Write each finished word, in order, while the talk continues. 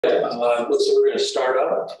Looks like we're going to start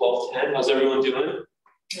up at 12:10. How's everyone doing?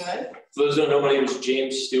 Good. For those who don't know, my name is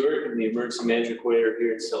James Stewart. I'm the emergency management coordinator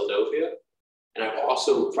here in Seldovia. And I've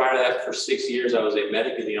also, prior to that, for 6 years, I was a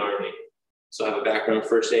medic in the Army. So I have a background in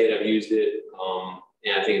first aid. I've used it.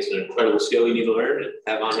 And I think it's an incredible skill you need to learn and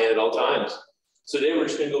have on hand at all times. So today we're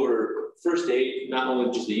just going to go over first aid, not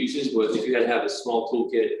only just the uses, but if you got to have a small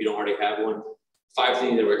toolkit, if you don't already have one, 5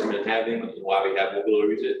 things I recommend having and why we have. We'll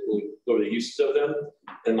go over the uses of them.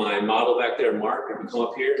 And my model back there, Mark, can come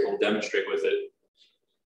up here and we'll demonstrate with it.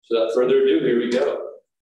 So without further ado, here we go.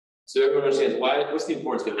 So everyone understands what's the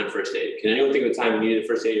importance behind first aid? Can anyone think of a time you needed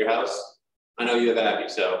first aid at your house? I know you have Abby,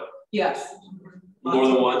 so. Yes. More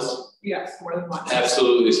than once? Yes, more than once.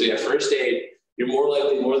 Absolutely. So yeah, first aid, you're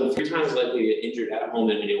more than 3 times likely to get injured at home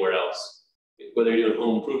than anywhere else. Whether you're doing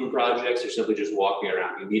home improvement projects or simply just walking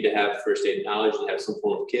around, you need to have first aid knowledge and have some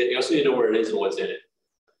form of kit. You also need to know where it is and what's in it.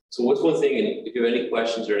 So what's one thing, and if you have any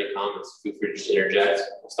questions or any comments, feel free to just interject.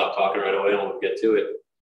 I'll stop talking right away and we'll get to it.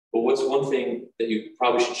 But what's one thing that you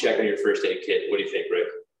probably should check on your first aid kit? What do you think, Rick?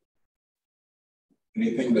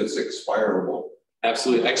 Anything that's expirable.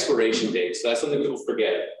 Absolutely, expiration date. So that's something people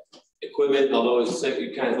forget. Equipment, although it's like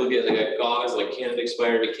you kind of look at like a gauze, like can it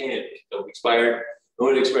expire? It can. It expired.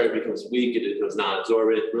 When it expires, it becomes weak. It becomes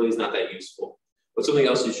non-absorbent. It really is not that useful. What's something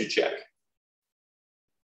else you should check?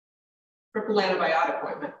 Triple antibiotic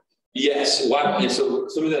ointment. Yes. Why? And so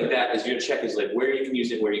something like that is you're gonna check is like where you can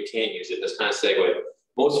use it, where you can't use it. That's kind of segue.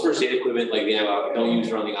 Most first aid equipment, like the antibiotic, don't use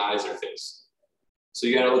it on the eyes or face. So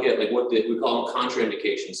you got to look at like we call them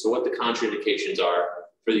contraindications. So what the contraindications are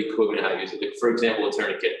for the equipment, how to use it. Like for example, a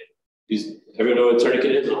tourniquet. Everyone know what a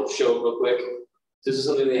tourniquet is? I'll show it real quick. This is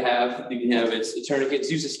something they have. You can have it's a tourniquet.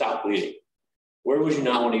 It's used to stop bleeding. Where would you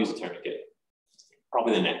not want to use a tourniquet?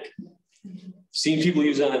 Probably the neck. Seen people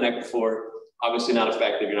use it on the neck before. Obviously not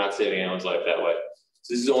effective. You're not saving anyone's life that way.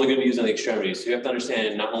 So this is only going to be used on the extremities. So you have to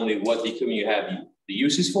understand not only what the equipment you have, the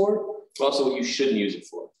uses for, but also what you shouldn't use it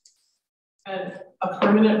for. And a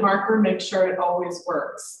permanent marker, make sure it always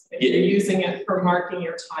works. If you're using it for marking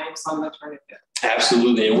your times on the tourniquet.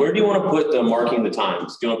 Absolutely. And where do you want to put the marking the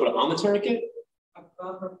times? Do you want to put it on the tourniquet?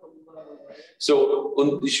 Above or below. So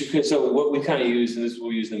what we kind of use, and this is what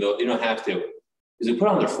we use in the middle, you don't have to, is we put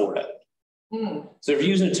it on their forehead. So if you're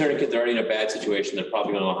using a tourniquet, they're already in a bad situation, they're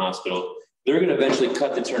probably going to a hospital. They're going to eventually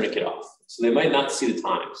cut the tourniquet off. So they might not see the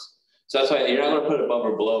times. So that's why you're not going to put it above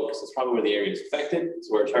or below because it's probably where the area is affected.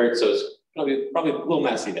 It's where it hurts. So it's probably a little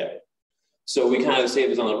messy there. So we kind of say if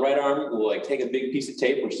it's on the right arm, we'll like take a big piece of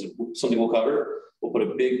tape, which is something we'll cover. We'll put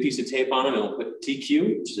a big piece of tape on it and we'll put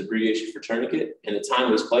TQ, which is abbreviation for tourniquet, and the time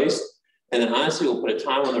it was placed. And then honestly, we'll put a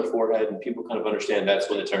time on their forehead and people kind of understand that's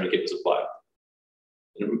when the tourniquet was applied.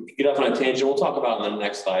 And get off on a tangent, we'll talk about it on the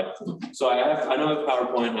next slide. So I know I have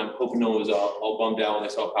PowerPoint, and I'm hoping no one was all bummed out when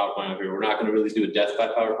they saw PowerPoint over here. We're not going to really do a death by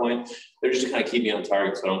PowerPoint. They're just to kind of keep me on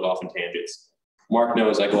target so I don't go off on tangents. Mark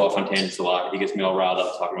knows I go off on tangents a lot. He gets me all riled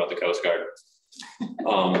up talking about the Coast Guard.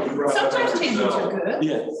 Sometimes tangents are good.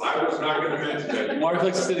 Yeah. I was not going to mention that. Mark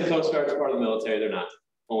likes to say the Coast Guard is part of the military. They're not.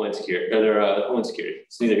 Homeland Security. They're Homeland Security.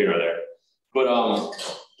 It's neither here nor there. But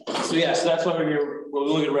so yeah, so that's why we're here. We'll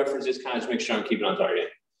look at references, kind of just make sure I'm keeping on target.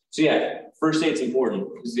 So yeah, first aid's important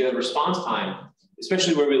because the response time,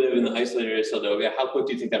 especially where we live in the isolated area of Seldovia, how quick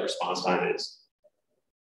do you think that response time is?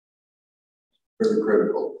 Very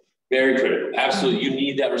critical. Very critical. Absolutely. You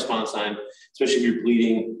need that response time, especially if you're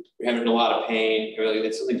bleeding, you're having a lot of pain, or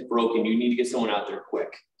like something's broken, you need to get someone out there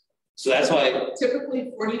quick. So that's why.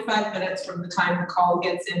 Typically 45 minutes from the time the call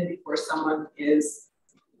gets in before someone is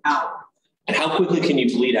out. And how quickly can you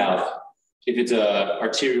bleed out if it's a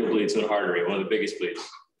arterial bleed to an artery, one of the biggest bleeds?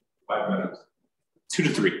 5 minutes. 2 to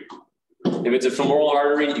 3. If it's a femoral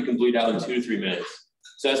artery, you can bleed out in 2 to 3 minutes.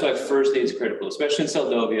 So that's why first aid is critical, especially in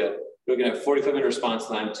Seldovia. We're going to have 45-minute response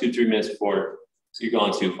time, 2 to 3 minutes before you're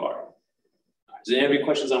going too far. Does anyone have any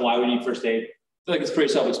questions on why we need first aid? I feel like it's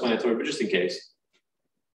pretty self-explanatory, but just in case.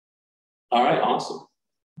 All right, awesome.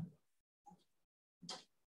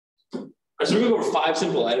 All right, so we're going to go over 5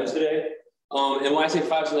 simple items today. And when I say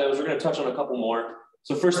 5 simple items, we're going to touch on a couple more.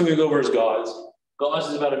 So first thing we go over is gauze. Gauze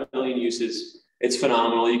is about 1 million uses. It's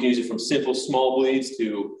phenomenal. You can use it from simple small bleeds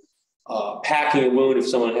to packing a wound. If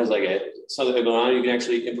someone has like something going on, you can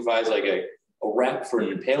actually improvise like a wrap for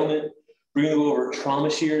an impalement. We're going to go over trauma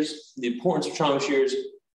shears, the importance of trauma shears,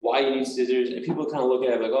 why you need scissors. And people kind of look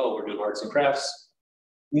at it like, oh, we're doing arts and crafts.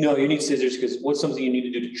 No, you need scissors because what's something you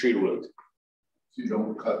need to do to treat a wound? You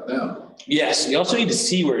don't cut down. Yes, you also need to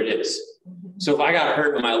see where it is. So if I got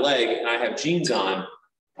hurt in my leg and I have jeans on,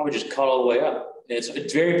 probably just cut all the way up. And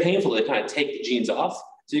it's very painful to kind of take the jeans off.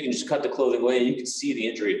 So you can just cut the clothing away and you can see the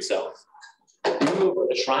injury itself. We go over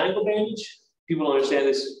a triangle bandage. People don't understand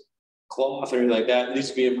this cloth or anything like that. It needs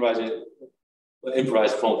to be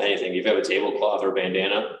improvised foam with anything. If you have a tablecloth or a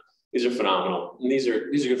bandana, these are phenomenal. And these are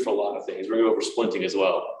good for a lot of things. We're going to go over splinting as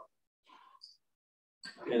well.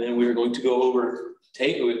 And then we're going to go over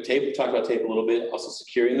tape. We talked about tape a little bit. Also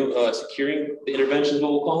securing the interventions,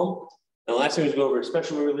 what we'll call them. And the last thing is go over,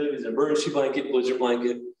 especially where we live, is an emergency blanket, blizzard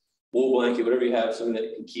blanket, wool blanket, whatever you have, something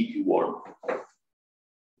that can keep you warm.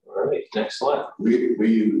 All right, next slide. We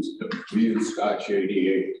use Scotch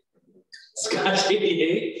 88. Scotch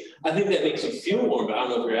 88. I think that makes you feel warm, but I don't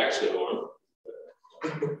know if you're actually warm.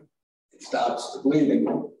 It stops the bleeding.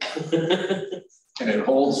 And it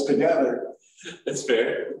holds together. That's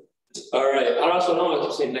fair. All right. I also don't want to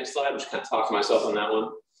keep saying next slide. I'm just kind of talking to myself on that one.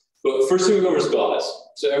 But first thing we go over is gauze.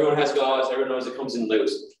 So everyone has gauze. Everyone knows it comes in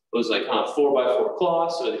those like kind of 4x4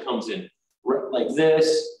 cloths. So it comes in like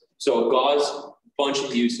this. So a gauze, bunch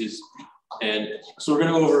of uses. And so we're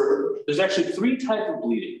going to go over, there's actually 3 types of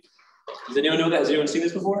bleeding. Does anyone know that? Has anyone seen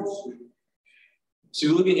this before? So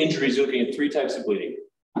you look at injuries, you're looking at 3 types of bleeding.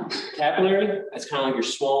 Capillary, that's kind of like your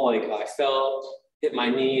small, like I fell, hit my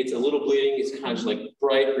knee, it's a little bleeding, it's kind of just like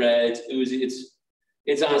bright red, it's oozy,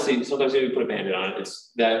 it's honestly, sometimes you put a Band-Aid on it,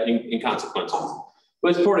 it's that inconsequential. But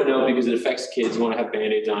it's important to know because it affects kids, you want to have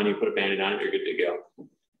Band-Aids on, you put a Band-Aid on it, you're good to go.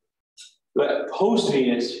 But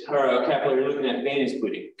post-venous, or capillary, looking at venous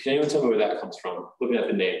bleeding. Can anyone tell me where that comes from? Looking at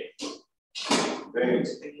the name.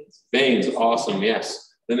 Veins. Veins, awesome,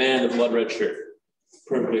 yes. The man in the blood red shirt.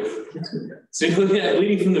 Perfect. So you're looking at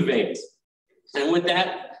bleeding from the veins. And with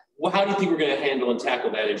that, well, how do you think we're going to handle and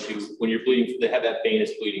tackle that issue when you're bleeding, they have that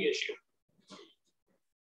venous bleeding issue?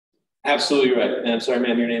 Absolutely right. And I'm sorry,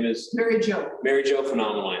 ma'am, your name is? Mary Jo. Mary Jo,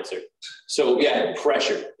 phenomenal answer. So yeah,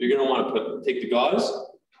 pressure. You're going to want to take the gauze.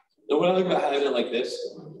 And what I like about having it like this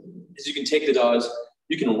is you can take the gauze,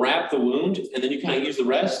 you can wrap the wound, and then you kind of use the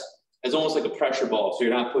rest as almost like a pressure ball. So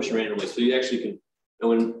you're not pushing randomly. So you actually can, and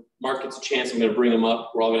when Mark gets a chance, I'm going to bring him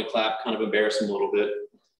up. We're all going to clap, kind of embarrass him a little bit.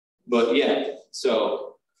 But yeah,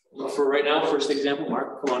 so for right now, first example,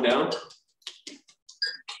 Mark, come on down.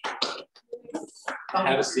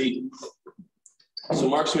 Have a seat. So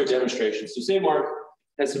Mark's doing a demonstration. So say Mark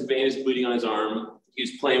has some venous bleeding on his arm.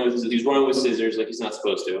 He's running with scissors like he's not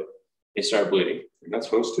supposed to. They start bleeding. You're not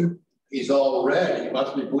supposed to? He's all red. He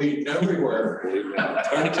must be bleeding everywhere.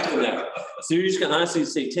 Tourniquet in there. So you're just going to honestly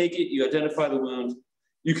say, take it, you identify the wound,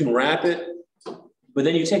 you can wrap it, but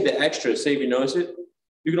then you take the extra, say if you notice it,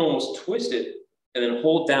 you can almost twist it and then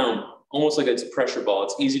hold down, almost like it's a pressure ball.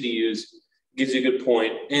 It's easy to use, gives you a good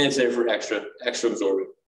point, and it's there for extra absorbing.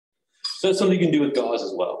 So that's something you can do with gauze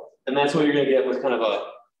as well. And that's what you're going to get with kind of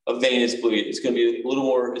a venous bleed. It's going to be a little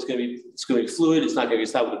more, it's going to be fluid. It's not going to be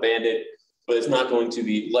stopped with a Band-Aid, but it's not going to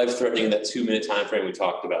be life-threatening in that 2-minute time frame we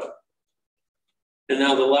talked about. And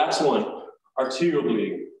now the last one, arterial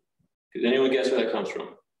bleeding. Does anyone guess where that comes from?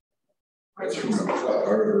 That's from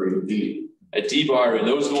artery deep. A deep artery. And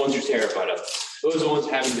those are the ones you're terrified of. Those are the ones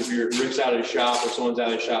having, if your Rick's out of the shop or someone's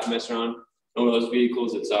out of the shop messing around, one of those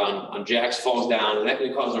vehicles that's on jacks falls down, and that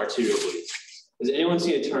can cause an arterial bleed. Has anyone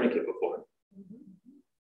seen a tourniquet before?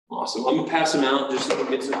 Awesome. I'm going to pass them out just so you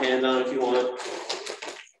can get some hands on if you want.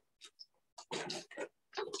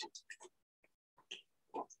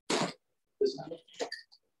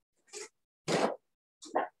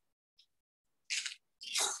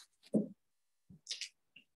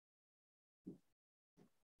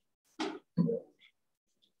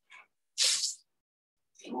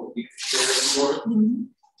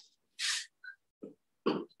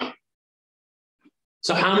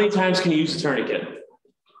 So how many times can you use a tourniquet?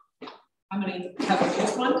 How many have you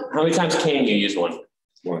used one? How many times can you use one?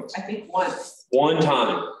 Once. I think once. One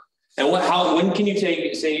time. And when can you take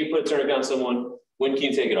it? Say you put a tourniquet on someone, when can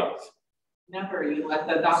you take it off? Never. You let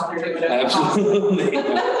the doctor do it. Absolutely.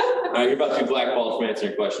 All right, you're about to be blackballed from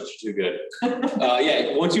answering questions. You're too good.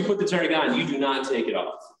 Yeah, once you put the tourniquet on, you do not take it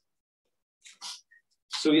off.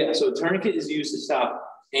 So yeah, so a tourniquet is used to stop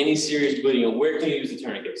any serious bleeding. And where can you use the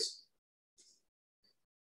tourniquets?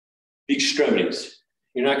 The extremities.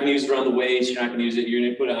 You're not going to use it around the waist. You're not going to use it. You're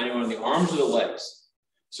going to put it anywhere on the arms or the legs.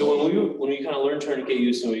 So when we kind of learn tourniquet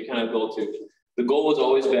use and we kind of go to, the goal has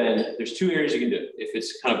always been, there's 2 areas you can do it. If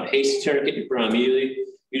it's kind of a hasty tourniquet, you put it on immediately.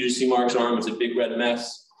 You just see Mark's arm, it's a big red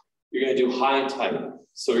mess. You're going to do high and tight.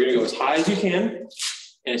 So you're going to go as high as you can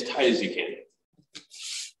and as tight as you can.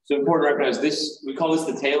 So important to recognize this, we call this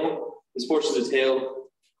the tail. This portion is the tail.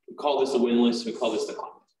 We call this the windlass. We call this the climb.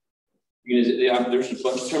 There's a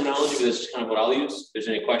bunch of terminology, but this is kind of what I'll use. If there's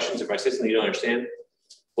any questions, if I say something you don't understand,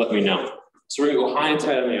 let me know. So we're going to go high and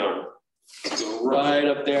tight on the arm. Go right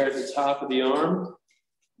up there at the top of the arm.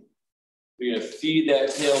 We're gonna feed that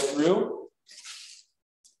tail through.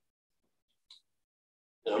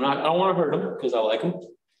 And I don't want to hurt him because I like him.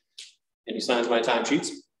 And he signs my timesheets.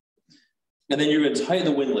 And then you're gonna tighten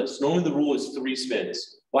the windlass. Normally the rule is 3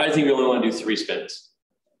 spins. Why do you think we only want to do 3 spins?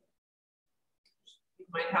 You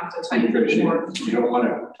might have to tighten it more. You don't want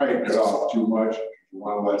to tighten it off too much. You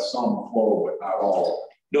want to let some flow, but not all.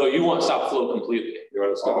 No, you want to stop flow completely. You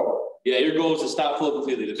want to stop. Yeah, your goal is to stop flow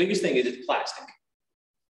completely. The biggest thing is it's plastic.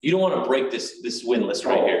 You don't want to break this windlass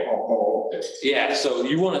right here. Okay. Yeah, so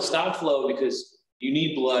you want to stop flow because you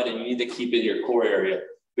need blood and you need to keep it in your core area.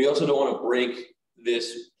 But you also don't want to break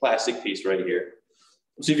this plastic piece right here.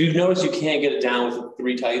 So if you've noticed you can't get it down with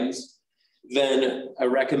 3 tightens, then I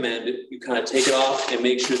recommend you kind of take it off and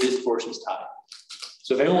make sure this portion's tied.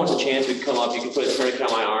 So if anyone wants a chance, we can come up, you can put a tourniquet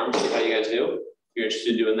on my arm, see how you guys do. If you're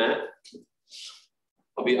interested in doing that.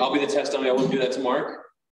 I'll be the test dummy, I wouldn't do that to Mark.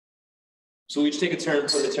 So we each take a turn,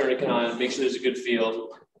 put the tourniquet on, make sure there's a good feel,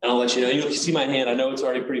 and I'll let you know. You see my hand, I know it's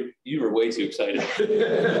already pretty, you were way too excited.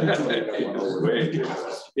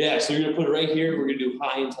 Yeah, so you're gonna put it right here, we're gonna do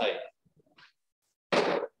high and tight.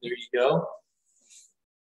 There you go.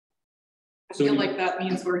 I feel like that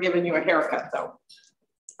means we're giving you a haircut though.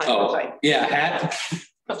 Oh, yeah, hat.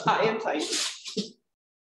 High and tight.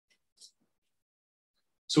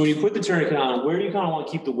 So when you put the tourniquet on, where do you kind of want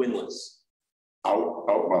to keep the windlass?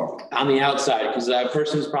 Well. On the outside, because that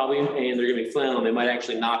person's probably in pain, they're gonna be flailing, they might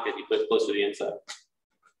actually knock it if you put it close to the inside.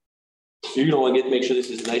 So you're gonna want to make sure this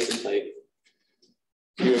is nice and tight.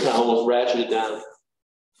 You're gonna kind of almost ratchet it down.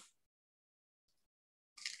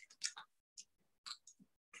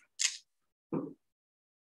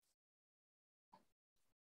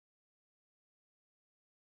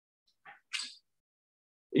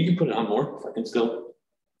 You can put it on more if I can still.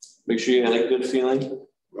 Make sure you have a good feeling.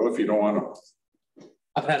 Well, if you don't want to.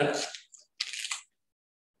 I've had it.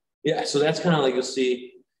 Yeah, so that's kind of like you'll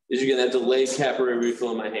see is you're gonna have delayed capillary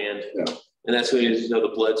refill in my hand. Yeah. And that's when you know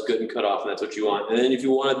the blood's good and cut off, and that's what you want. And then if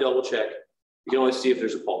you want to double check, you can always see if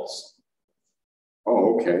there's a pulse.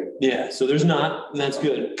 Oh, okay. Yeah, so there's not, and that's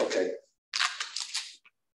good. Okay.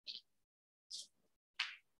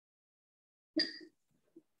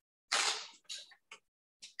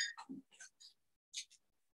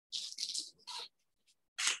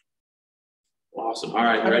 Awesome. All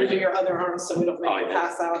right, you ready? Do your other arm so we don't make you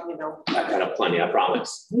pass out, you know. I've got up plenty, I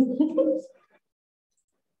promise. You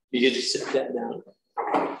can just sit that down.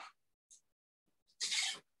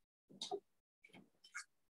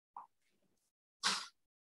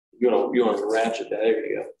 You want to ratchet that. There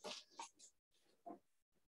you go.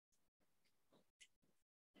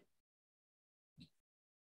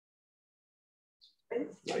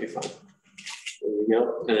 No, you're fine. There you go.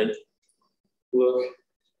 And then look.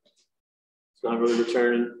 It's not really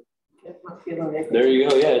returning. There you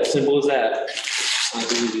go. Yeah, it's simple as that.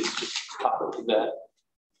 Not easy. Just pop it like that.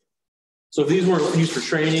 So if these weren't used for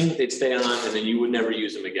training, they'd stay on, and then you would never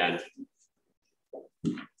use them again.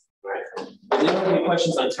 All right. Do you have any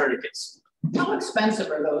questions on tourniquets? How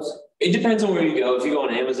expensive are those? It depends on where you go. If you go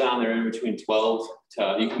on Amazon, they're in between 12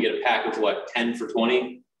 to, you can get a pack of what, 10 for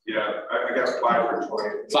 20? Yeah, I got 5 for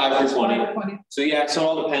 20. 5 for 20. So yeah, so it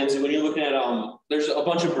all depends. When you're looking at, there's a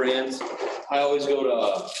bunch of brands. I always go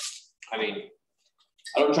to, I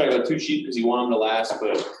don't try to go too cheap because you want them to last,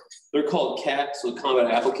 but they're called CAT, so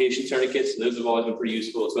combat application tourniquets. Those have always been pretty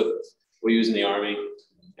useful. It's what we use in the Army.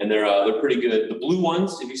 And they're pretty good. The blue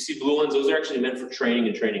ones, if you see blue ones, those are actually meant for training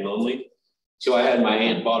and training only. So I had my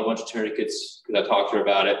aunt bought a bunch of tourniquets because I talked to her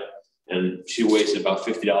about it, and she wasted about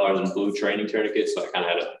 $50 in blue training tourniquets. So I kind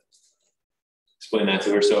of had to explain that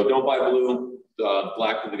to her. So don't buy blue,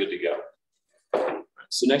 black will be good to go.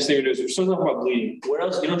 So next thing we're doing is we're still talking about bleeding. Where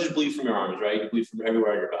else? You don't just bleed from your arms, right? You bleed from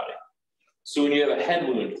everywhere in your body. So when you have a head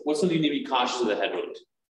wound, what's something you need to be cautious of the head wound?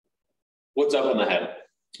 What's up on the head?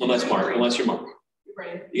 Unless you're Mark.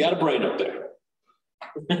 You got a brain up there.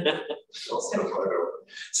 So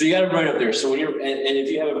you got a brain up there. So when you're, and if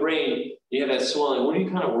you have a brain, you have that swelling, what are you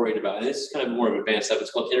kind of worried about? And this is kind of more of advanced stuff.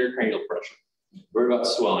 It's called intracranial pressure. Worried about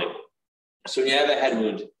swelling. So when you have a head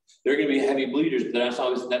wound, there are going to be heavy bleeders, but that's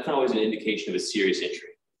not always an indication of a serious injury,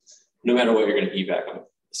 no matter what you're going to evac them.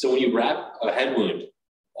 So when you wrap a head wound,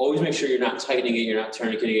 always make sure you're not tightening it, you're not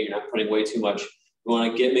tourniqueting it, you're not putting way too much. You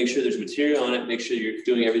want to make sure there's material on it, make sure you're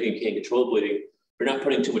doing everything you can to control the bleeding. You're not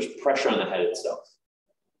putting too much pressure on the head itself.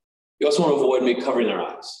 You also want to avoid covering their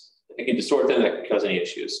eyes. It can distort them, that can cause any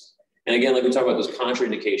issues. And again, like we talked about those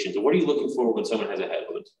contraindications, what are you looking for when someone has a head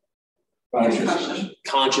wound?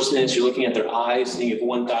 Consciousness, you're looking at their eyes, seeing if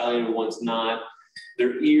one's dilated, one's not.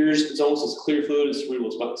 Their ears, it's almost as clear fluid as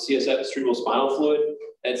cerebral spinal fluid.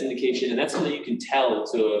 That's indication, and that's something you can tell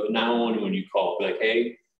to 911 when you call. Be like,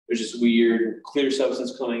 hey, there's this weird clear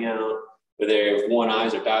substance coming out, or if one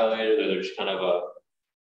eyes are dilated, or there's kind of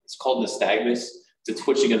it's called nystagmus. It's a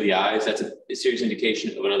twitching of the eyes. That's a serious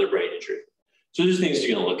indication of another brain injury. So there's things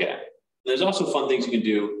you're going to look at. There's also fun things you can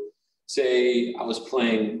do. Say I was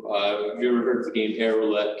playing, have you ever heard of the game air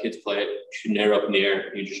roulette? Kids play it, shoot an arrow up in the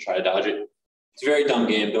air, you just try to dodge it. It's a very dumb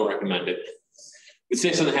game, don't recommend it. But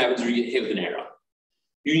say something happens where you get hit with an arrow.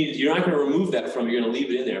 You're not going to remove that from it, you're going to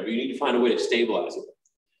leave it in there, but you need to find a way to stabilize it.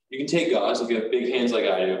 You can take gauze, if you have big hands like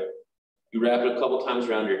I do, you wrap it a couple times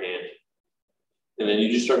around your hand, and then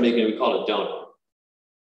you just start making it, we call it a donut.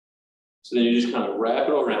 So then you just kind of wrap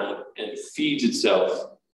it around and it feeds itself.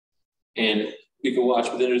 And you can watch,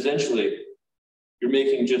 but then eventually you're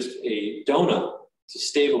making just a donut to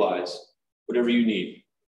stabilize whatever you need.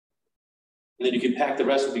 And then you can pack the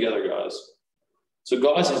rest with the other gauze. So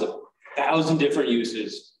gauze has 1,000 different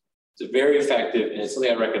uses. It's very effective and it's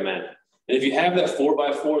something I recommend. And if you have that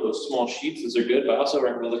 4x4, those small sheets, those are good, but I also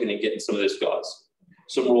recommend looking at getting some of this gauze,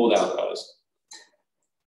 some rolled out gauze.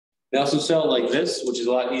 They also sell like this, which is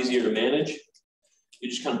a lot easier to manage. You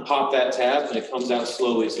just kind of pop that tab and it comes out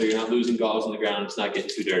slowly so you're not losing gauze on the ground. It's not getting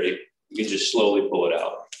too dirty. You can just slowly pull it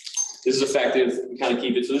out. This is effective. You kind of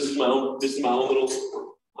keep it. So this is my own little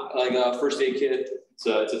first aid kit. It's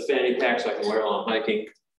a fanny pack so I can wear it while I'm hiking.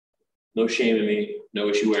 No shame in me. No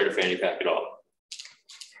issue wearing a fanny pack at all.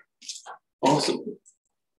 Awesome.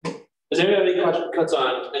 Does anybody have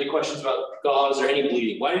any questions about gauze or any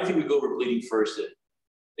bleeding? Why do you think we go over bleeding first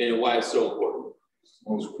and why it's so important? It's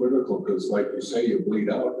most critical because, like you say, you bleed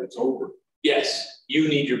out, it's over. Yes, you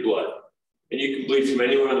need your blood. And you can bleed from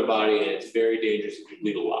anywhere on the body, and it's very dangerous if you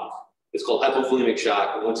bleed a lot. It's called hypovolemic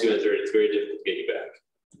shock, and once you enter it, it's very difficult to get you back.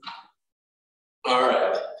 All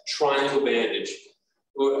right, triangle bandage.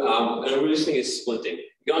 And this thing is splinting.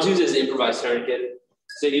 You can also use it as an improvised tourniquet.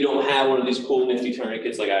 Say you don't have one of these cool nifty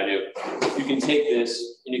tourniquets like I do. You can take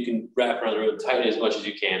this and you can wrap around the road, tighten it as much as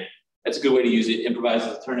you can. That's a good way to use it. Improvise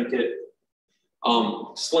as a tourniquet.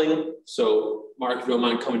 Sling. So Mark, if you don't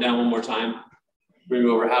mind coming down one more time, bring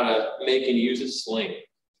over how to make and use a sling.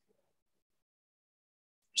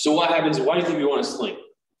 So what happens? Why do you think we want a sling?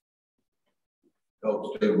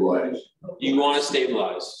 Help stabilize. You want to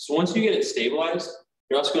stabilize. So once you get it stabilized,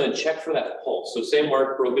 you're also going to check for that pulse. So say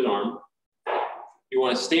Mark broke his arm. You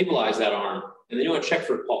want to stabilize that arm, and then you want to check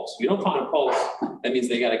for a pulse. If you don't find a pulse, that means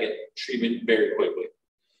they got to get treatment very quickly.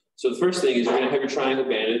 So the first thing is you're going to have your triangle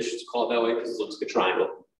bandage. It's called that way because it looks like a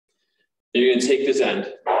triangle. Then you're going to take this end.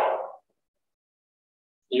 And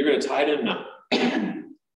you're going to tie it in a knot.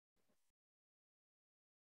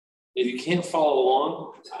 If you can't follow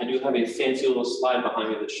along, I do have a fancy little slide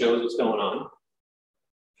behind me that shows what's going on.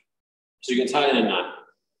 So you can tie it in a knot.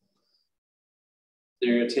 Then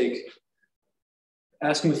you're going to take,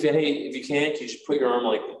 ask them if you can't, you just put your arm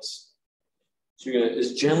like this. So you're going to,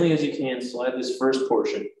 as gently as you can, slide this first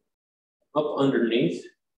portion up underneath,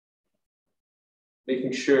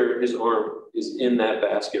 making sure his arm is in that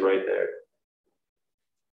basket right there.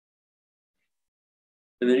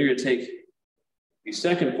 And then you're going to take the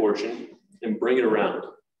second portion and bring it around.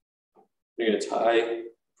 You're going to tie,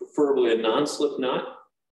 preferably a non-slip knot.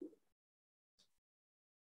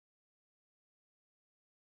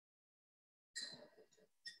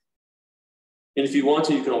 And if you want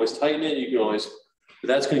to, you can always tighten it. You can always, but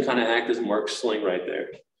that's going to kind of act as Mark's sling right there.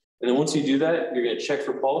 And then once you do that, you're going to check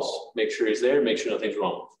for pulse, make sure he's there, make sure nothing's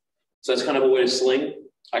wrong. So that's kind of a way to sling.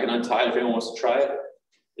 I can untie it if anyone wants to try it.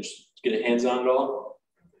 Just get a hands on it all.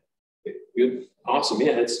 Good. Awesome.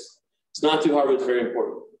 Yeah, it's not too hard, but it's very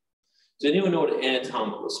important. Does anyone know what an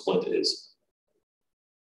anatomical splint is?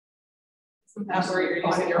 That's where you're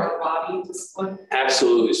using your own body to splint.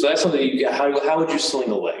 Absolutely. So that's something you get. How would you sling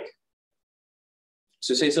a leg?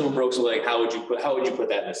 So say someone broke a leg, how would you put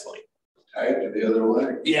that in a sling? Tie it to the other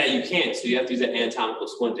leg. Yeah, you can't. So you have to use that anatomical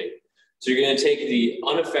splinting. So you're going to take the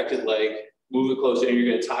unaffected leg, move it closer, and you're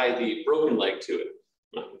going to tie the broken leg to it.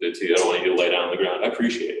 Not good to you. I don't want you to lay down on the ground. I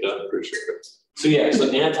appreciate it. I appreciate it. So yeah, so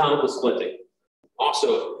anatomical splinting.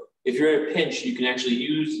 Also, if you're in a pinch, you can actually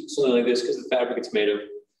use something like this because the fabric it's made of.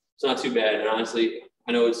 It's not too bad. And honestly,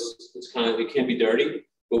 I know it's kind of, it can be dirty,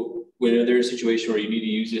 but when there's a situation where you need to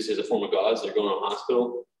use this as a form of gauze, they're going to a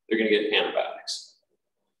hospital, they're going to get antibiotics.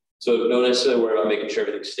 So don't necessarily worry about making sure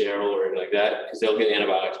everything's sterile or anything like that, because they'll get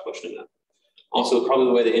antibiotics pushed in them. Also, probably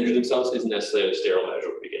the way they injure themselves isn't necessarily a sterile measure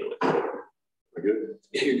to begin with. We're good.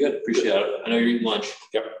 Yeah, you're good. Appreciate it. I know you're eating lunch.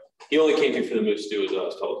 Yep. He only came here for the moose stew, as I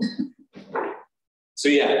was told. So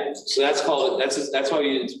yeah, so that's why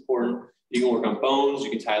it's important. You can work on bones. You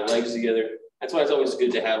can tie legs together. That's why it's always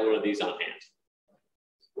good to have one of these on hand.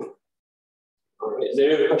 Okay, is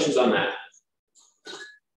there any other questions on that?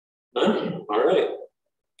 None? All right.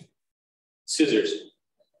 Scissors.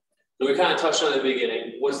 So we kind of touched on it at the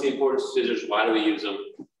beginning. What's the importance of scissors? Why do we use them?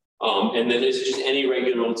 And then is it just any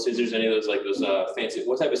regular old scissors, any of those like those fancy,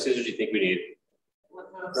 what type of scissors do you think we need?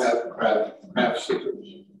 Craft scissors.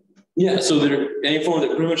 Yeah, so they're any form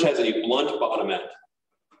that pretty much has a blunt bottom end.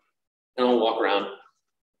 And I'll walk around.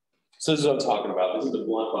 So this is what I'm talking about. This is the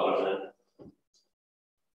blunt bottom end.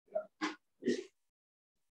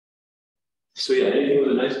 So yeah, anything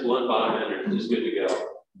with a nice blunt bottom end is good to go.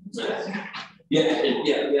 Yeah,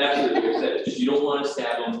 absolutely. Just you don't want to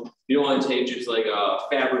stab them. You don't want to take just like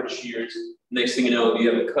fabric shears. Next thing you know,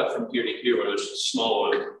 you have a cut from here to here where there's a small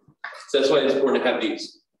one. So that's why it's important to have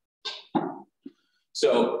these.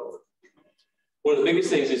 So one of the biggest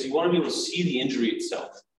things is you want to be able to see the injury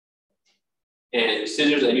itself. And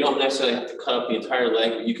scissors, and you don't necessarily have to cut up the entire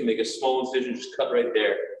leg, but you can make a small incision, just cut right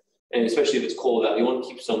there. And especially if it's cold out, you want to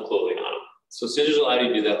keep some clothing on them. So scissors allow you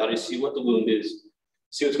to do that, allow you to see what the wound is,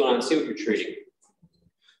 see what's going on, see what you're treating.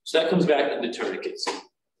 So that comes back into tourniquets.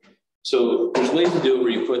 So there's ways to do it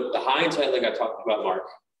where you put the high and tight like I talked about, Mark.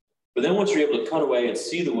 But then once you're able to cut away and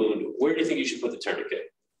see the wound, where do you think you should put the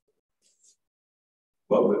tourniquet?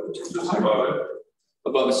 Above it. Above it.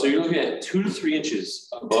 Above it. So you're looking at 2 to 3 inches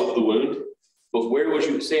above the wound. But where would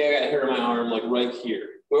you say I got hair in my arm, like right here?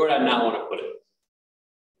 Where would I not want to put it?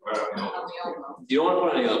 On the elbow. You don't want to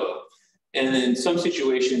put it on the elbow. And then some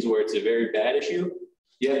situations where it's a very bad issue,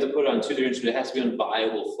 you have to put it on 2 to 3 inches, but it has to be on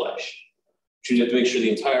viable flesh. So you have to make sure the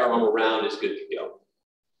entire arm around is good to go.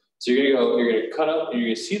 So you're gonna cut up and you're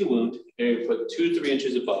gonna see the wound, and you're gonna put 2 to 3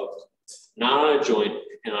 inches above, not on a joint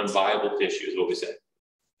and on viable tissue is what we say.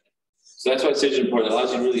 So that's why scissors are important. It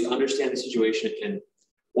allows you to really understand the situation. And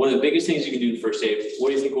one of the biggest things you can do in first aid, what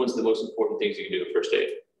do you think one's the most important things you can do in first aid?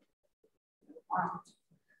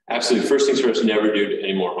 Absolutely. First things first, never do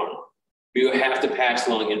any more harm. You have to pass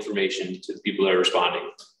along information to the people that are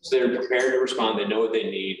responding. So they're prepared to respond. They know what they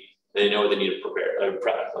need. They know what they need to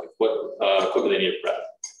prep, like what equipment they need to prep.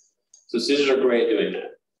 So scissors are great at doing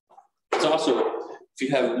that. It's also, if you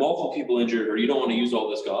have multiple people injured or you don't want to use all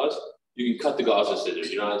this gauze, you can cut the gauze with scissors.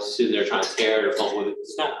 You don't have to sit there trying to tear it or fumble with it.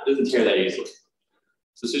 It doesn't tear that easily.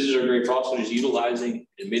 So scissors are great for also just utilizing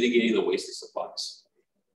and mitigating the waste of supplies.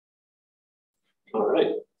 All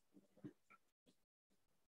right.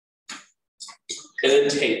 And then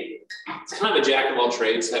tape. It's kind of a jack of all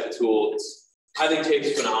trades type of tool. I think tape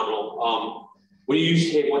is phenomenal. When you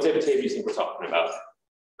use tape, what type of tape do you think we're talking about?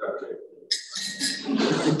 Duct tape.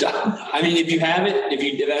 I mean, if you have it,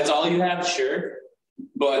 if that's all you have, sure.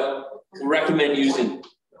 But recommend using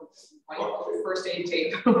first aid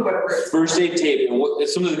tape, whatever. First aid tape. And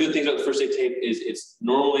some of the good things about the first aid tape is it's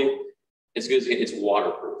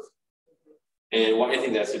waterproof. And why do you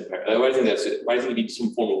think that's imperative? Why do you think you need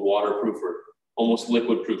some form of waterproof or almost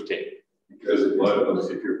liquid proof tape? Because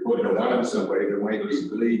if you're putting it on somebody, there might be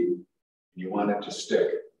bleeding. You want it to stick.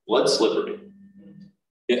 Blood slippery.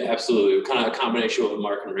 Yeah, absolutely. Kind of a combination of what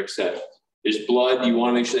Mark and Rick said. There's blood. You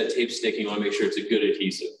want to make sure that tape's sticking. You want to make sure it's a good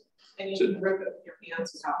adhesive. And you can rip it with your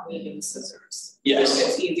hands without needing scissors. Yes.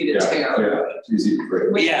 It's easy to tear. Yeah, it's easy to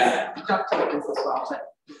break. Yeah. Duct tape is as well. But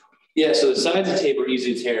yeah, so the sides of tape are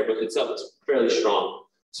easy to tear, but itself it's fairly strong.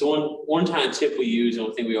 So one time tip we use, and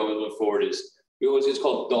one thing we always look forward is it's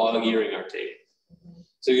called dog earing our tape.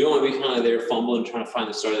 So you don't want to be kind of there fumbling trying to find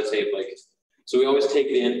the start of the tape. So we always take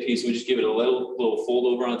the end piece, we just give it a little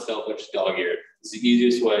fold over on itself, which is dog ear. It's the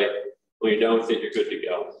easiest way. When you're done with it, you're good to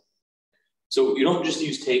go. So you don't just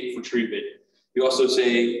use tape for treatment. You also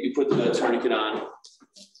say you put the tourniquet on.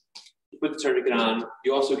 You put the tourniquet on.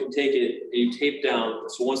 You also can take it and you tape down.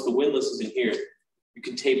 So once the windlass is in here, you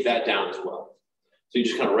can tape that down as well. So you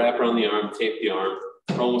just kind of wrap around the arm, tape the arm.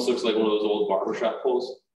 It almost looks like one of those old barbershop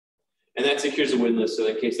pulls. And that secures the windlass so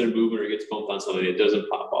that in case they're moving or gets bumped on something, it doesn't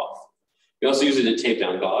pop off. You also use it to tape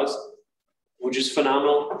down gauze, which is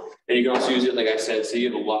phenomenal. And you can also use it, like I said, so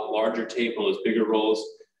you have a lot larger tape on those bigger rolls.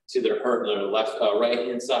 See they're hurt on their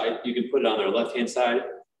right-hand side. You can put it on their left-hand side,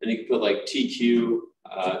 and you can put like TQ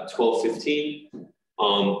 1215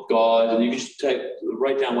 gauze, and you can just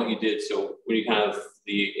write down what you did. So when you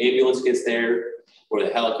the ambulance gets there or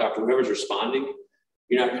the helicopter, whoever's responding,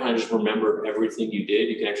 you're not kind of just remember everything you did.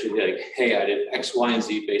 You can actually be like, hey, I did X, Y, and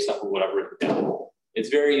Z based off of what I've written down. It's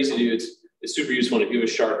very easy to do. It's super useful. And if you have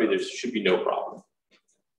a Sharpie, there should be no problem.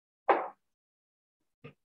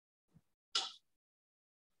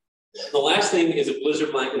 The last thing is a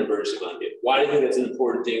blizzard blanket and emergency blanket. Why do you think that's an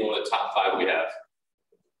important thing? One of the top 5 we have?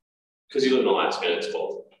 Because you live in Alaska and it's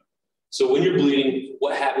cold. So when you're bleeding,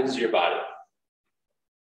 what happens to your body?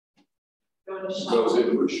 Goes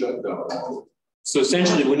into a shutdown. So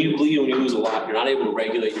essentially, when you bleed, when you lose a lot, you're not able to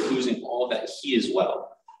regulate, you're losing all of that heat as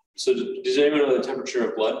well. So does anyone know the temperature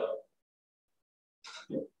of blood?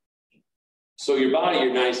 So your body,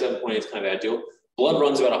 your 97.8 is kind of ideal. Blood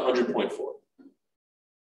runs about 100.4.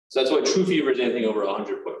 So that's why true fever is anything over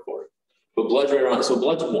 100.4. But blood's right around, so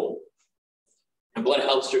blood's warm. And blood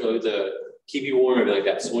helps to keep you warm and everything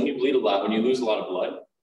like that. So when you bleed a lot, when you lose a lot of blood,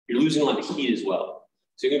 you're losing a lot of heat as well.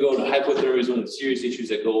 So you can go into hypothermia, is one of the serious issues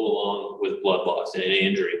that go along with blood loss and any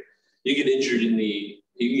injury. You get injured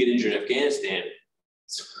in Afghanistan,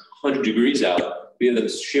 it's 100 degrees out. We have them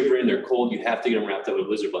shivering, they're cold, you have to get them wrapped up in a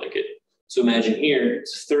blizzard blanket. So imagine here,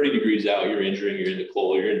 it's 30 degrees out, you're injuring, you're in the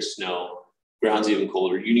cold, you're in snow, ground's even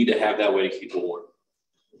colder. You need to have that way to keep it warm.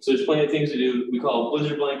 So there's plenty of things to do. We call them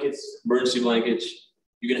blizzard blankets, emergency blankets.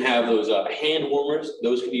 You can have those hand warmers.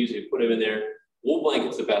 Those can be used, you put them in there. Wool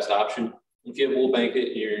blanket's the best option. If you have a wool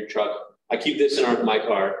blanket in your truck, I keep this in my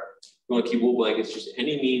car. You want to keep wool blankets, just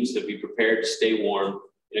any means to be prepared to stay warm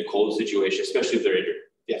in a cold situation, especially if they're injured.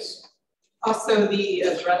 Yes. Also, the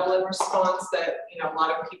adrenaline response that, a lot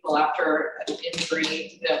of people after an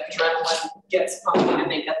injury, the adrenaline gets pumping and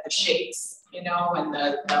they get the shakes, and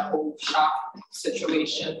the whole shock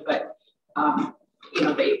situation. But,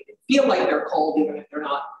 they feel like they're cold even if they're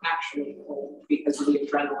not actually cold because of the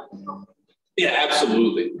adrenaline pumping. Yeah,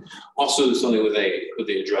 absolutely. Also, something with the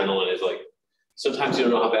adrenaline is like, sometimes you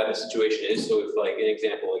don't know how bad the situation is. So if like an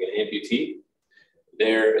example, like an amputee,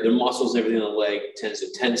 their muscles and everything in the leg tends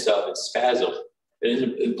to tense up and spasm.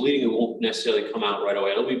 And bleeding won't necessarily come out right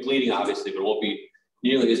away. It'll be bleeding, obviously, but it won't be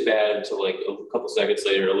nearly as bad until like a couple seconds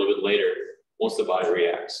later, a little bit later, once the body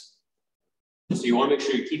reacts. So you want to make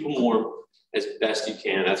sure you keep them warm as best you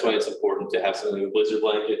can. That's why it's important to have something like a blizzard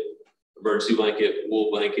blanket, emergency blanket, wool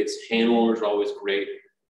blankets. Hand warmers are always great.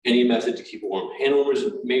 Any method to keep warm. Hand warmers,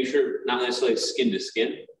 make sure not necessarily skin to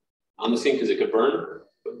skin on the skin because it could burn,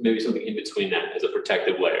 but maybe something in between that as a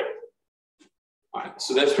protective layer. All right,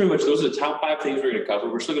 so that's pretty much, those are the top 5 things we're going to cover.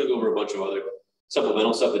 We're still going to go over a bunch of other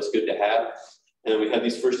supplemental stuff that's good to have. And then we have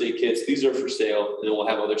these first aid kits. These are for sale. And then we'll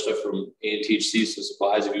have other stuff from ANTHC, so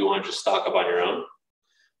supplies if you want to just stock up on your own.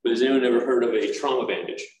 But has anyone ever heard of a trauma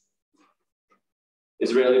bandage?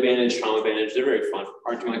 Israeli bandage, trauma bandage, they're very fun.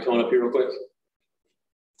 Art, do you mind coming up here real quick?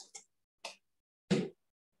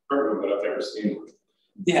 Heard of it, but I've never seen one.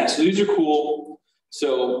 Yeah, so these are cool.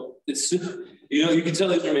 So it's, you can tell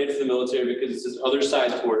these are made for the military because it says other side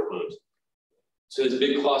toward wound. So there's a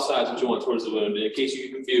big cloth size which you want towards the wound. And in case you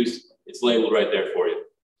get confused, it's labeled right there for you.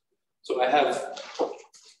 So I have,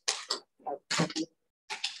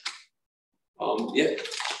 yeah.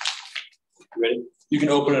 You ready? You can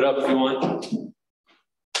open it up if you want.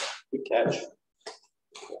 Good catch.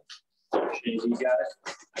 Shane, you got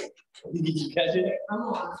it? Did you catch it? Come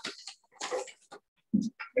on.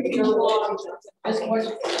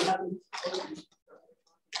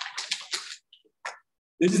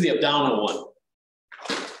 This is the abdominal one.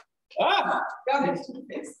 Ah! Got it to the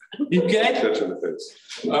face. You okay? Touch in the face.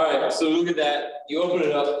 All right, so look at that. You open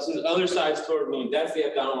it up. It says other sides toward wound. That's the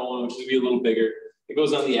abdominal one, which will be a little bigger. It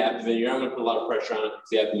goes on the abdomen. You're not going to put a lot of pressure on it. It's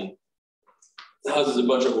the abdomen. It houses a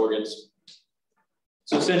bunch of organs.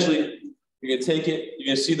 So essentially, you're going to take it. You're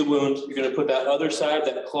going to see the wound. You're going to put that other side,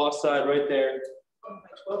 that cloth side right there.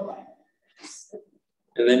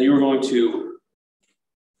 And then you're going to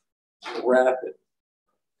wrap it.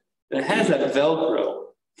 And it has that Velcro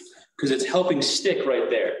because it's helping stick right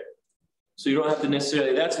there. So you don't have to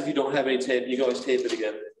necessarily, that's if you don't have any tape, you can always tape it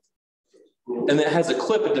again. And then it has a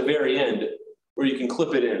clip at the very end where you can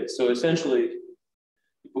clip it in. So essentially,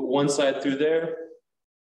 you put one side through there,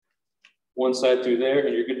 one side through there,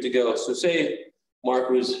 and you're good to go. So say Mark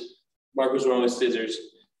was wearing his scissors,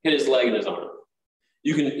 hit his leg and his arm.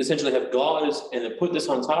 You can essentially have gauze and then put this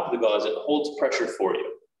on top of the gauze. It holds pressure for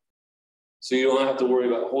you. So you don't have to worry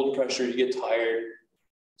about holding pressure. You get tired,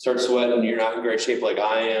 start sweating, you're not in great shape like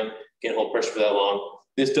I am, can't hold pressure for that long.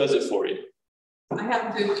 This does it for you. I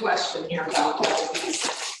have a good question here about these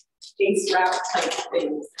face wrap type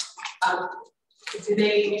things. Should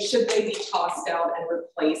they be tossed out and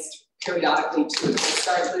replaced periodically to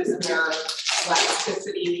start losing their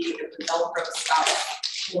elasticity if the Velcro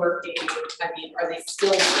stops working? I mean, are they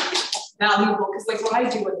still valuable? Because like what I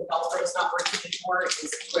do when the Velcro is not working anymore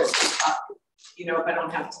is twist it up, if I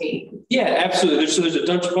don't have tape. Yeah, absolutely.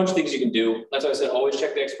 There's a bunch of things you can do. That's why I said always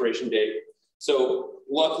check the expiration date. So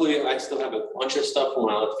luckily, I still have a bunch of stuff from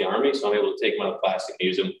when I left the Army, so I'm able to take them out of plastic and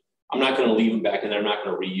use them. I'm not going to leave them back in there. I'm not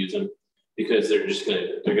going to reuse them because they're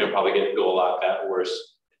going to probably go a lot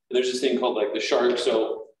worse. And there's this thing called like the shark.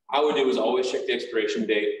 So I would do is always check the expiration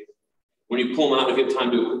date. When you pull them out, if you have time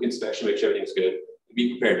to do a quick inspection, make sure everything's good.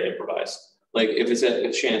 Be prepared to improvise. Like if it's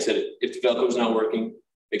a chance that if the Velcro's not working,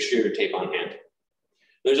 make sure you have your tape on hand.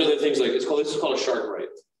 There's other things like this is called a shark right.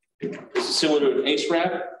 This is similar to an ace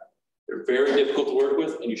wrap. They're very difficult to work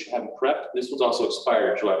with, and you should have them prepped. This one's also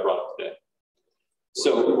expired, which I brought up today.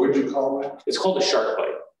 So what did you call it? It's called a shark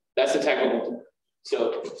bite. That's the technical.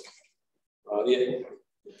 So yeah.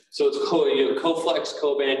 So it's Coflex,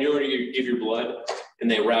 Coban. You know when you give your blood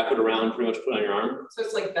and they wrap it around, pretty much put on your arm. So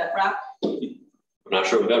it's like vet wrap. I'm not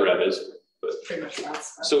sure what vet wrap is, but pretty much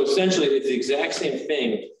that's so essentially it's the exact same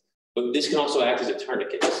thing, but this can also act as a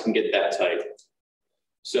tourniquet. This can get that tight.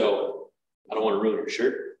 So I don't want to ruin your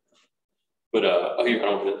shirt, but oh, here, I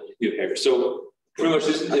don't want to do hair. So pretty much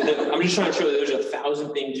this. I'm just trying to show that there's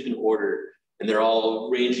 1,000 things you can order, and they're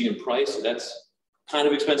all ranging in price. So that's kind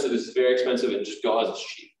of expensive. This is very expensive, and just gauze is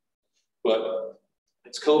cheap. But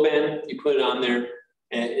it's Coban. You put it on there,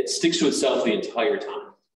 and it sticks to itself the entire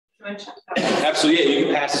time. Can I check that? Absolutely, yeah. You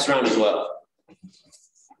can pass this around as well.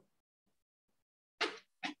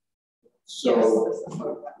 So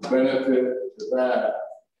the benefit to that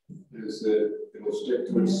is that it'll stick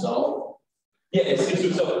to itself. Yeah, it sticks to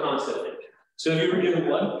itself constantly. So have you ever given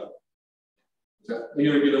blood? Have you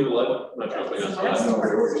ever given blood? I'm not trying to play on No, I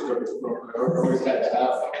always had to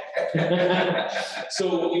have.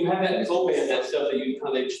 So you have that Coban, that stuff that you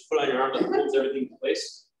kind of just put on your arm that holds everything in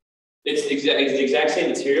place. It's the exact same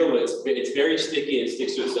material, but it's very sticky and it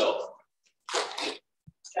sticks to itself.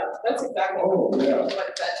 Yeah, that's exactly what that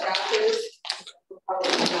wrap is.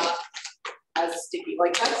 Probably not as sticky.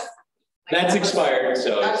 Like that's expired.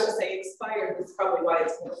 So I was gonna say expired. That's probably why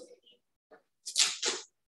it's more sticky.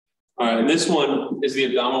 All right, and this one is the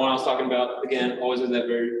abdominal one I was talking about. Again, always on that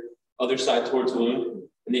very other side towards the wound.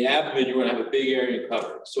 In the abdomen, you're gonna have a big area to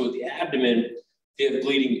cover. So with the abdomen, if you have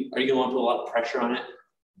bleeding, are you gonna want to put a lot of pressure on it?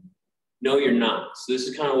 No, you're not. So this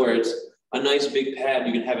is kind of where it's a nice big pad.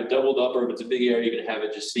 You can have it doubled up, or if it's a big area, you can have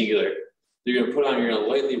it just singular. You're gonna put on, you're gonna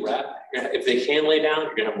lightly wrap. If they can lay down,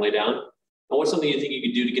 you're gonna have them lay down. And what's something you think you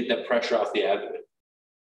can do to get that pressure off the abdomen?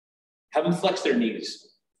 Have them flex their knees.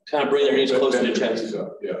 Kind of bring their knees close to the chest.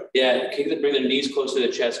 Yeah, bring their knees close to the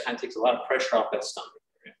chest, kind of takes a lot of pressure off that stomach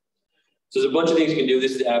area. So there's a bunch of things you can do.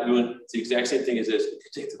 This is the abdomen. It's the exact same thing as this. You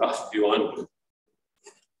can take it off if you want.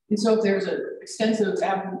 And so if there's an extensive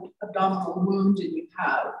abdominal wound and you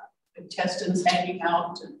have intestines hanging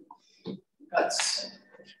out and guts.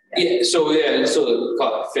 Yeah, so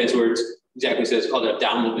the fancy words exactly says it's called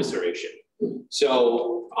abdominal visceration.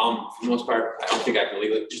 So for the most part, I don't think I can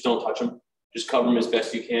legally, just don't touch them. Just cover them as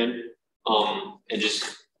best you can, and just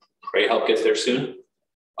pray help gets there soon.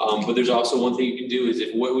 But there's also one thing you can do is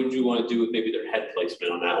what would you want to do with maybe their head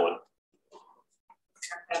placement on that one?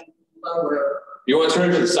 Lower. You want to turn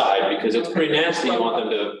it to the side because it's pretty nasty. You want them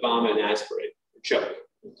to vomit and aspirate or choke.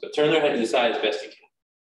 So turn their head to the side as best you can.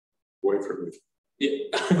 Away from me.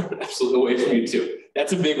 Yeah, absolutely away from you too.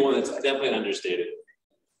 That's a big one. That's definitely understated.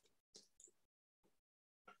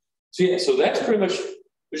 So yeah, so that's pretty much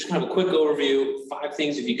just kind of a quick overview. 5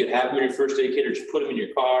 things if you could have them in your first aid kit, or just put them in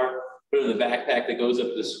your car, put them in the backpack that goes up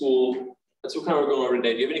to the school. That's what kind of we're going over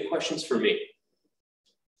today. Do you have any questions for me?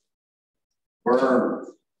 Burn.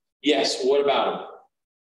 Yes, what about them?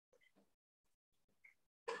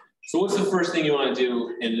 So what's the first thing you want to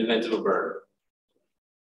do in the event of a burn?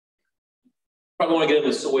 Probably want to get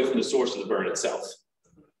them away from the source of the burn itself.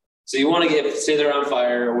 So you want to say they're on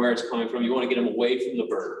fire or where it's coming from, you want to get them away from the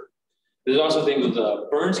burn. There's also things with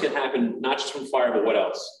burns can happen not just from fire, but what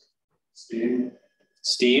else? Steam.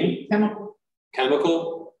 Steam.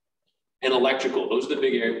 Chemical, and electrical. Those are the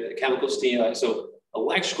big areas. Chemical, steam. So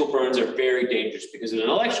electrical burns are very dangerous because in an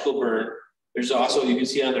electrical burn, there's also, you can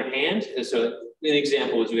see it on their hand. And so an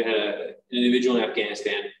example is we had an individual in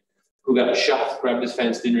Afghanistan who got a shot, grabbed this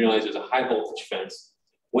fence, didn't realize it was a high voltage fence,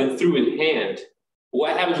 went through his hand.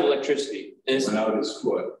 What happens with electricity? Went out his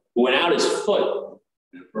foot. Went out his foot.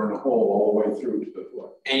 And burned a hole all the way through to the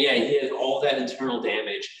foot. And yeah, he had all that internal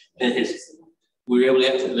damage. And we were able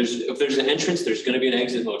to, if there's an entrance, there's going to be an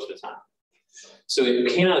exit most of the time. So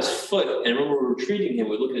it came out his foot. And I remember we were treating him,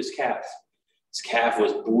 we looked at his calf. His calf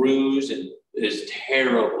was bruised and it was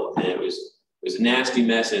terrible. And it was a nasty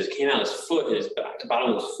mess. And it came out his foot, and the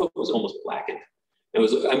bottom of his foot was almost blackened. It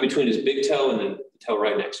was in between his big toe and then the toe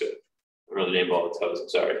right next to it. I don't know the name of all the toes, I'm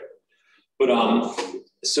sorry. But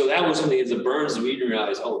so that was something as the burns, we didn't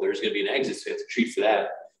realize, oh, there's going to be an exit, so you have to treat for that.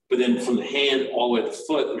 But then from the hand all the way to the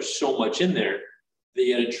foot, there's so much in there that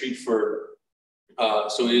you had to treat for.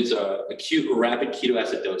 So it's acute or rapid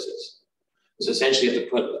ketoacidosis. So essentially you have to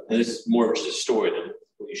put, and this is more of just a story than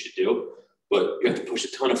what you should do, but you have to push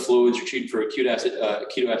a ton of fluids. You're treating for acute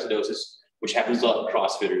ketoacidosis, which happens a lot in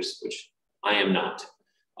CrossFitters, which I am not.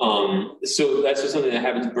 So that's just something that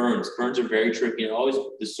happens. Burns are very tricky, and always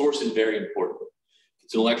the source is very important. If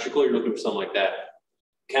it's electrical, you're looking for something like that.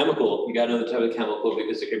 Chemical, you got to know the type of chemical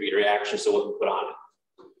because it could be a reaction to what you put on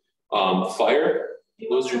it. Fire. You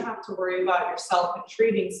also have to worry about yourself and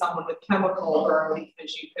treating someone with chemical burn,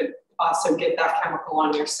 because you could also get that chemical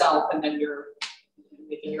on yourself, and then you're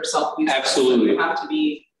making yourself use. Absolutely. So you have to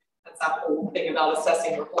be. That's that whole thing about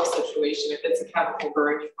assessing your whole situation. If it's a chemical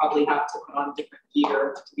burn, you probably have to put on different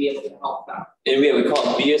gear to be able to help that. And we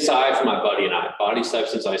call it BSI for my buddy and I, body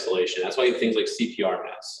substance isolation. That's why you have things like CPR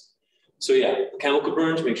masks. So yeah, chemical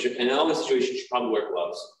burns, make sure, and in all these situations, you should probably wear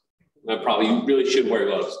gloves. You really should wear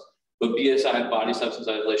gloves. But BSI, body substance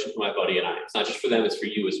isolation for my buddy and I. It's not just for them, it's for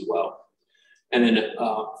you as well. And then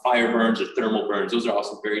fire burns or thermal burns, those are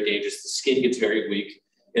also very dangerous. The skin gets very weak.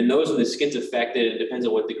 And those, when the skin's affected, it depends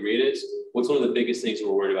on what degree it is. What's one of the biggest things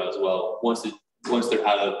we're worried about as well, once they're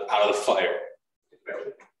out of the fire?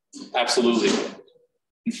 Absolutely.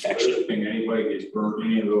 Infection. I think anybody gets burned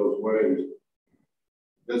any of those ways,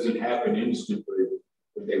 doesn't happen instantly,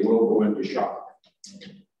 but they will go into shock.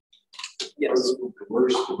 Yes. The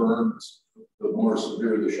worse the burns, the more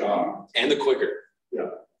severe the shock. And the quicker. Yeah.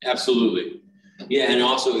 Absolutely. Yeah, and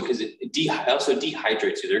also because it also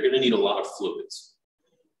dehydrates you. They're going to need a lot of fluids.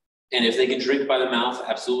 And if they can drink by the mouth,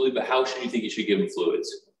 absolutely. But how should you think you should give them fluids?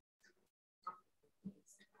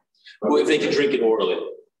 Well, if they can drink it orally.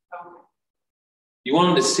 You want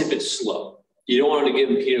them to sip it slow. You don't want them to give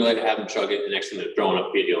them Pedialyte and have them chug it, and next thing they're throwing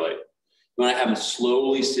up Pedialyte. You want to have them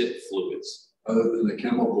slowly sip fluids. Other than the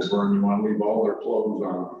chemical burn, you want to leave all their clothes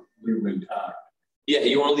on, leave them intact. Yeah,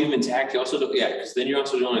 you want to leave them intact. You also don't, because then you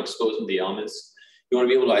also don't expose them to the elements. You want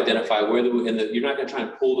to be able to identify where you're not going to try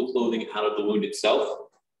and pull the clothing out of the wound itself.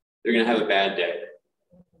 They're going to have a bad day.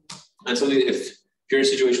 And so if you're in a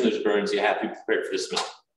situation where there's burns, you have to be prepared for the smell.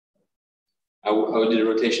 I did a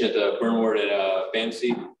rotation at the burn ward at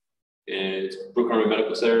BAMC, and it's Brooklyn Army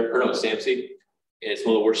Medical Center, or no, SAMC, and it's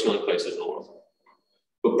one of the worst smelling places in the world.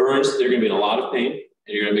 But burns, they're going to be in a lot of pain, and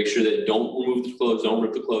you're going to make sure that don't remove the clothes, don't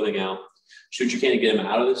rip the clothing out. Shoot what you can to get them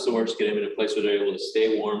out of the source, get them in a place where they're able to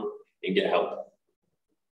stay warm and get help.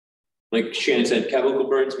 Like Shannon said, chemical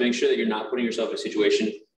burns, make sure that you're not putting yourself in a situation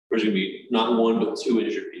where there's going to be not one, but two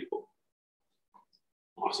injured people.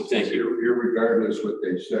 Awesome, thank you. Irregardless what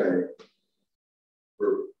they say,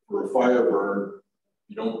 for a fire burn,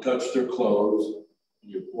 you don't touch their clothes,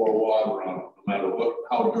 you pour water on them. No matter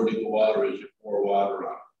how dirty the water is, you pour water on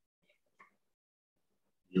them.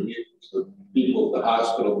 You get the people at the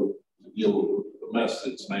hospital to deal with the mess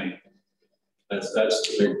that's made. That's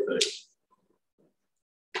the big thing.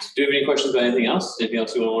 Do you have any questions about anything else? Anything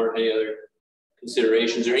else you want to learn? Any other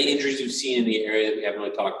considerations or any injuries you've seen in the area that we haven't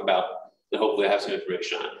really talked about that hopefully I have some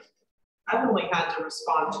information on? I've only had to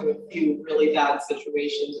respond to a few really bad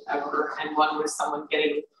situations ever, and one was someone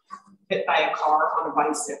getting hit by a car on a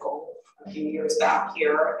bicycle a few years back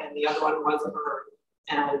here, and the other one was a burn.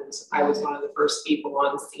 And I was one of the first people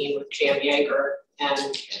on scene with Jan Yeager,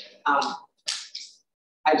 and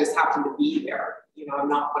I just happened to be there. You know, I'm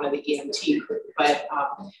not one of the EMT crew, but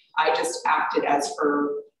I just acted as her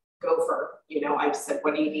gopher. You know, I said,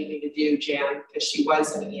 what do you need me to do, Jan? Because she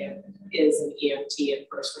was an EMT and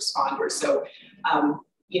first responder. So,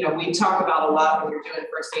 you know, we talk about a lot when you're doing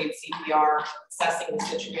first aid, CPR, assessing the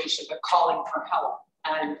situation, but calling for help.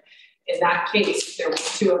 And in that case, there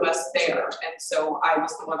was two of us there. And so I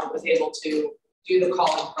was the one that was able to do the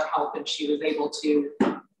calling for help, and she was able to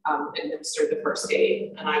administer the first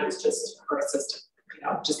aid. And I was just her assistant, you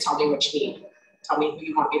know, just tell me what you need. Tell me who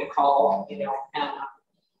you want me to call, you know, and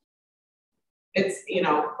it's, you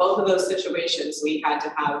know, both of those situations, we had to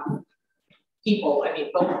have people. I mean,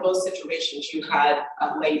 both of those situations, you had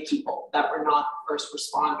lay people that were not first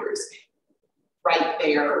responders right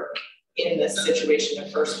there in the situation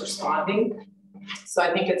of first responding. So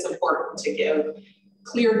I think it's important to give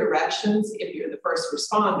clear directions if you're the first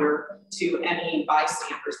responder to any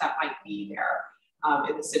bystanders that might be there.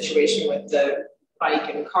 In the situation with the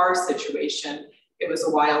bike and car situation, it was a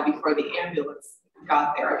while before the ambulance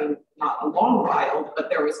got there. I mean, not a long while, but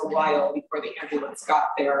there was a while before the ambulance got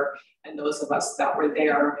there. And those of us that were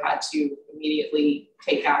there had to immediately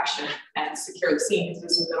take action and secure the scene, because it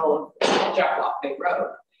was in the middle of Jackalope Bay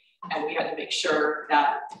Road. And we had to make sure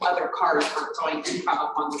that other cars weren't going to come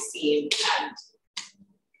up on the scene and,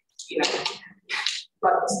 you know,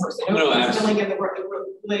 let this person know laying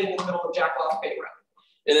in the middle of Jackalope Bay Road.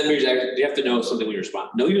 And then you have to know something when you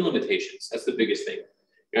respond. Know your limitations. That's the biggest thing.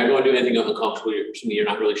 You're not going to do anything uncomfortable or something you're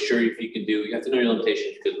not really sure if you can do. You have to know your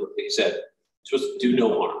limitations, because like you said, you're supposed to do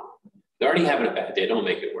no harm. They're already having a bad day. Don't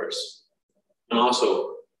make it worse. And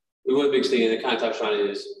also, one big thing, and they kind of touched on it,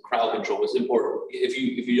 is crowd control. It's important. If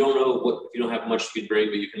you don't know if you don't have much you can bring,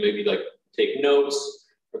 but you can maybe like take notes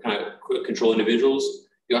or kind of control individuals.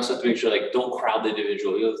 You also have to make sure like don't crowd the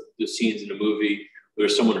individual. You know, the scenes in a movie where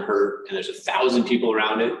there's someone hurt and there's 1,000 people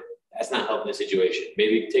around it. That's not helping the situation.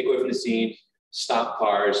 Maybe take away from the scene, stop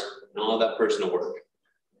cars, and allow that person to work.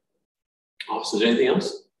 Awesome. Is there anything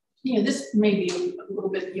else? Yeah, this may be a little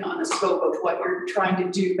bit beyond the scope of what you're trying to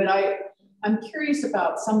do, but I'm curious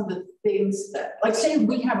about some of the things that, like say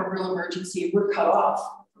we have a real emergency, we're cut off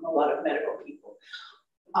from a lot of medical people.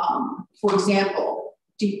 For example,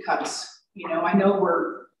 deep cuts. You know, I know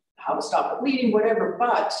how to stop the bleeding, whatever,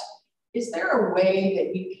 but is there a way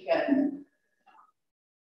that you can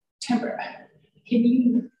can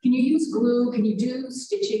you use glue? Can you do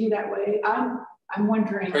stitching that way? I'm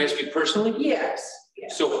wondering. Can I speak personally? Yes.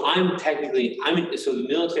 So so the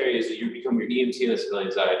military is that you become your EMT on the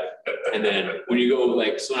civilian side. And then when you go,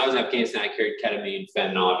 like, so when I was in Afghanistan, I carried ketamine,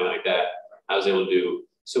 fentanyl, everything like that. I was able to do.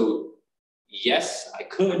 So yes, I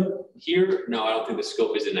could. Here, no, I don't think the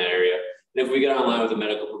scope is in that area. And if we get online with a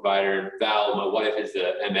medical provider, Val, my wife is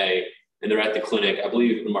the MA, and they're at the clinic, I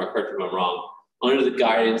believe, Mark, correct me if I'm wrong, under the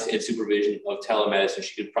guidance and supervision of telemedicine,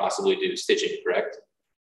 she could possibly do stitching, correct?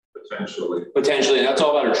 Potentially. That's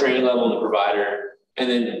all about her training level and the provider. And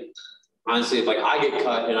then honestly, if like I get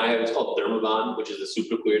cut and I have, it's called Dermabond, which is the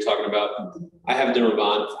super glue you're talking about. I have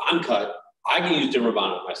Dermabond. If I'm cut, I can use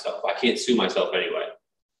Dermabond on myself. I can't sue myself anyway.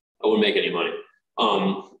 I wouldn't make any money.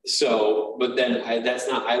 But then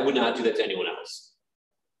I would not do that to anyone else.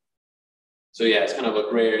 So yeah, it's kind of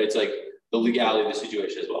a rare, it's like the legality of the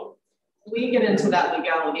situation as well. We get into that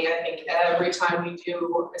legality, I think, every time we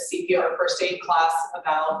do a CPR first aid class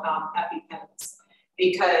about EpiPens,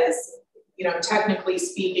 because, you know, technically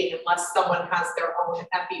speaking, unless someone has their own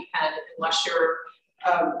EpiPen, unless you're,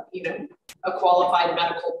 you know, a qualified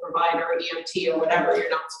medical provider, EMT or whatever,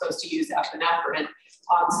 you're not supposed to use epinephrine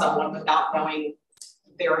on someone without knowing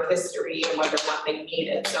their history and whether or not they need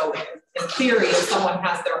it. So in theory, if someone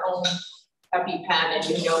has their own EpiPen and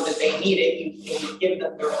you know that they need it, you can give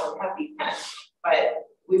them their own EpiPen. But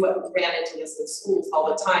we ran into this in schools all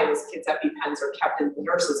the time, is kids' EpiPens are kept in the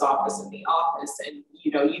nurse's office, in the office, and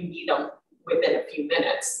you know, you need them within a few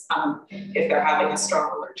minutes if they're having a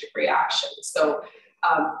strong allergic reaction. So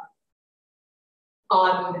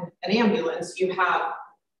on an ambulance, you have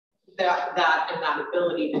that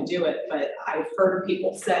ability to do it, but I've heard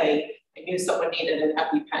people say, I knew someone needed an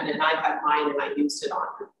EpiPen and I had mine and I used it on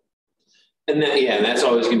them. And that's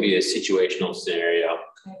always going to be a situational scenario.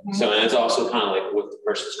 Mm-hmm. So, and that's also kind of like what the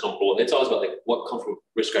person's comfortable with. It's always about like what comfortable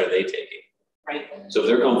risk are they taking? Right. So if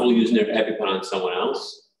they're comfortable using their EpiPen on someone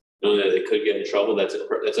else, knowing that they could get in trouble, that's a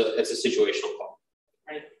situational call.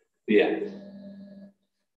 Right. Yeah.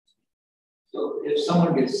 So if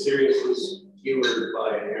someone gets seriously skewered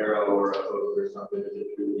by an arrow or a hook or something, is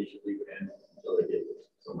it true you should leave it in until they get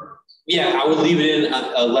somewhere else? Yeah, I would leave it in,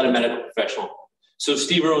 let a medical professional. So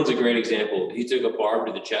Steve Irwin's a great example. He took a barb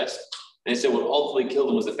to the chest, and he said what ultimately killed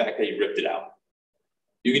him was the fact that he ripped it out.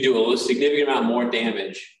 You can do a significant amount more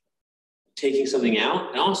damage taking something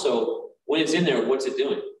out, and also when it's in there, what's it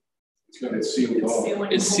doing? It's sealing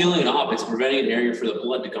off. It's sealing it off. It's preventing an area for the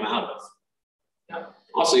blood to come out of. Yeah.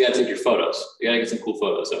 Also, you gotta take your photos. You gotta get some cool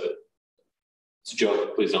photos of it. It's a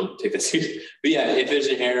joke. Please don't take that seriously. But yeah, if there's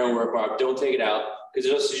an arrow or a barb, don't take it out, because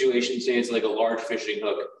there's a situation, say it's like a large fishing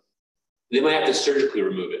hook. They might have to surgically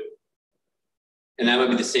remove it. And that might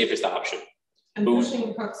be the safest option. And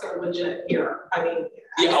fishing hooks are legit here. I mean,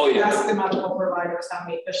 yeah, ask the medical providers how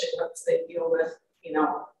many fishing hooks they deal with, you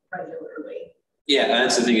know, regularly. Yeah,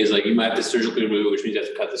 that's the thing, is like you might have to surgically remove it, which means you have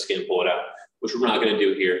to cut the skin and pull it out, which we're not going to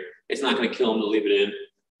do here. It's not going to kill them to leave it in.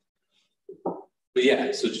 But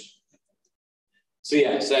yeah, so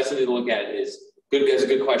that's something to look at. Is good. That's a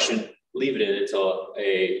good question. Leave it in until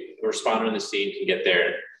a responder on the scene can get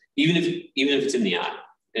there. Even if it's in the eye,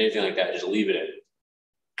 anything like that, just leave it in.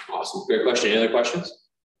 Awesome, great question. Any other questions?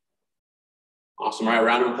 Awesome. All right,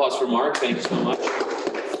 round of applause for Mark. Thank you so much.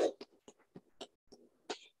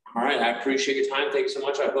 All right, I appreciate your time. Thank you so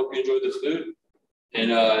much. I hope you enjoyed the food.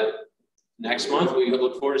 And next month we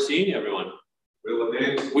look forward to seeing you, everyone. Wheel of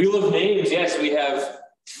Names. Wheel of Names. Yes, we have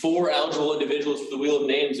 4 eligible individuals for the Wheel of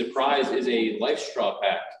Names. The prize is a life straw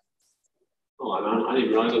pack. Oh, I didn't even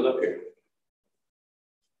realize it was up here.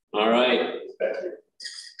 All right.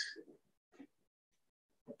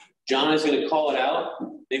 John is going to call it out.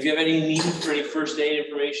 If you have any need for any first aid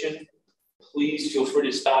information, please feel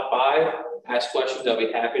free to stop by, ask questions. I'll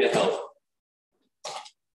be happy to help.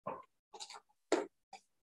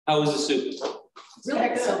 How was the soup?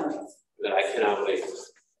 Excellent. That I cannot wait.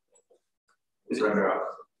 Turn it off.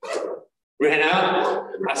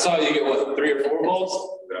 saw you get what, 3 or 4 volts?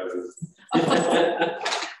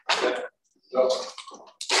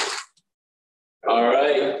 All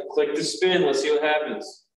right, click the spin. Let's see what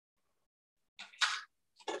happens.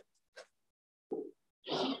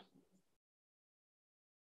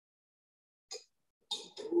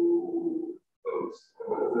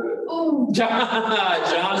 Oh,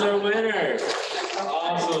 John's our winner.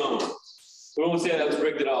 Awesome. We won't say that was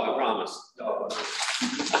rigged at all, I promise.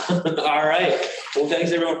 All right. Well,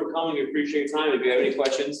 thanks everyone for coming. We appreciate your time. If you have any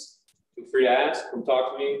questions, feel free to ask. Come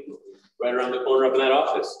talk to me right around the corner up in that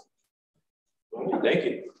office. All right, thank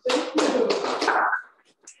you. Thank you.